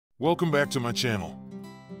Welcome back to my channel.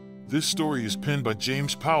 This story is penned by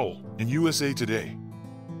James Powell in USA Today.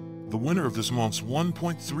 The winner of this month's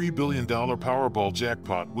 $1.3 billion Powerball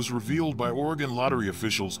jackpot was revealed by Oregon lottery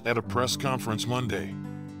officials at a press conference Monday.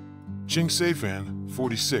 Cheng Saephan,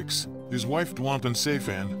 46, his wife Duanpen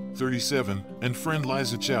Saephan, 37, and friend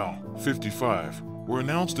Liza Chao, 55, were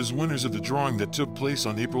announced as winners of the drawing that took place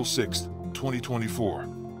on April 6, 2024.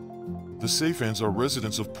 The Saephans are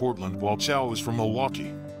residents of Portland, while Chao is from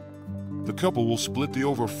Milwaukie. The couple will split the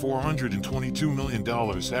over $422 million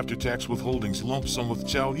after-tax withholdings lump sum with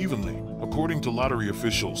Chao evenly, according to lottery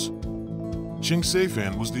officials. Cheng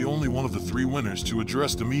Saephan was the only one of the three winners to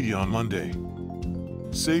address the media on Monday.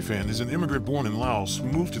 Saephan is an immigrant born in Laos who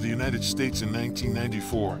moved to the United States in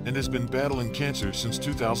 1994 and has been battling cancer since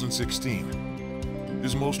 2016.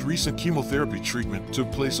 His most recent chemotherapy treatment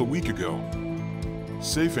took place a week ago.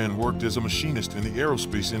 Saephan worked as a machinist in the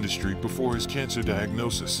aerospace industry before his cancer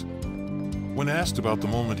diagnosis. When asked about the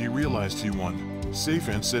moment he realized he won,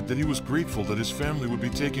 Saephan said that he was grateful that his family would be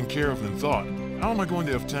taken care of and thought, "How am I going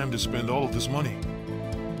to have time to spend all of this money?"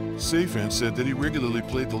 Saephan said that he regularly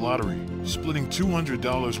played the lottery, splitting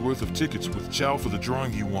 $200 worth of tickets with Chao for the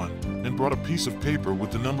drawing he won, and brought a piece of paper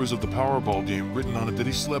with the numbers of the Powerball game written on it that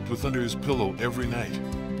he slept with under his pillow every night.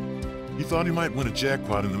 He thought he might win a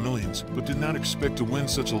jackpot in the millions, but did not expect to win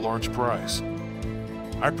such a large prize.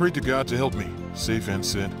 "I prayed to God to help me," Saephan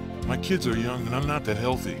said. "My kids are young and I'm not that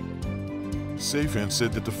healthy." Saephan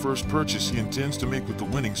said that the first purchase he intends to make with the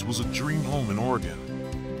winnings was a dream home in Oregon.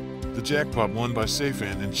 The jackpot won by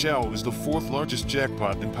Saephan and Chao is the fourth largest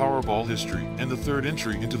jackpot in Powerball history and the third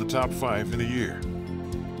entry into the top 5 in a year.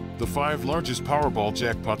 The 5 largest Powerball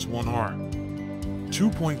jackpots won are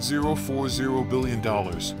 $2.040 billion,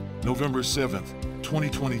 November 7,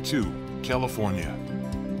 2022, California.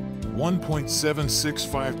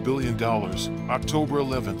 $1.765 billion, October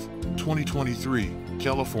 11, 2023,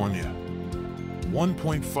 California.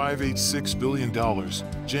 $1.586 billion,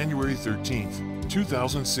 January 13,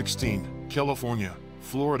 2016, California,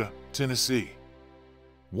 Florida, Tennessee.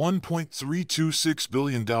 $1.326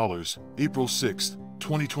 billion, April 6,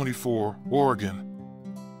 2024, Oregon.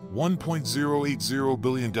 $1.080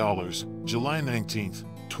 billion, July 19,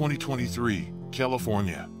 2023,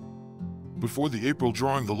 California. Before the April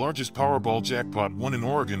drawing, the largest Powerball jackpot won in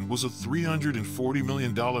Oregon was a $340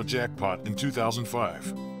 million jackpot in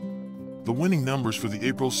 2005. The winning numbers for the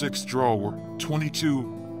April 6th draw were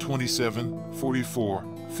 22, 27, 44,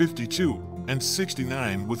 52, and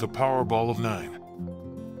 69 with a Powerball of 9.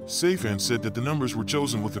 Saephan said that the numbers were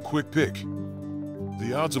chosen with a quick pick.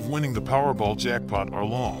 The odds of winning the Powerball jackpot are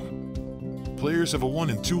long. Players have a 1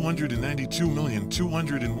 in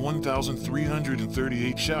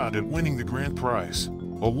 292,201,338 shot at winning the grand prize,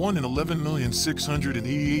 a 1 in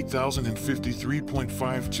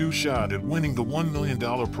 11,688,053.52 shot at winning the $1 million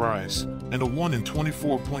prize, and a 1 in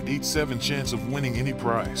 24.87 chance of winning any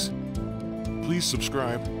prize. Please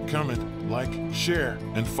subscribe, comment, like, share,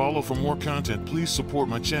 and follow for more content. Please support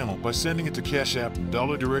my channel by sending it to Cash App,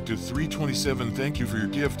 $Director327. Thank you for your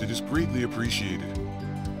gift, it is greatly appreciated.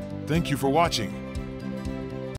 Thank you for watching.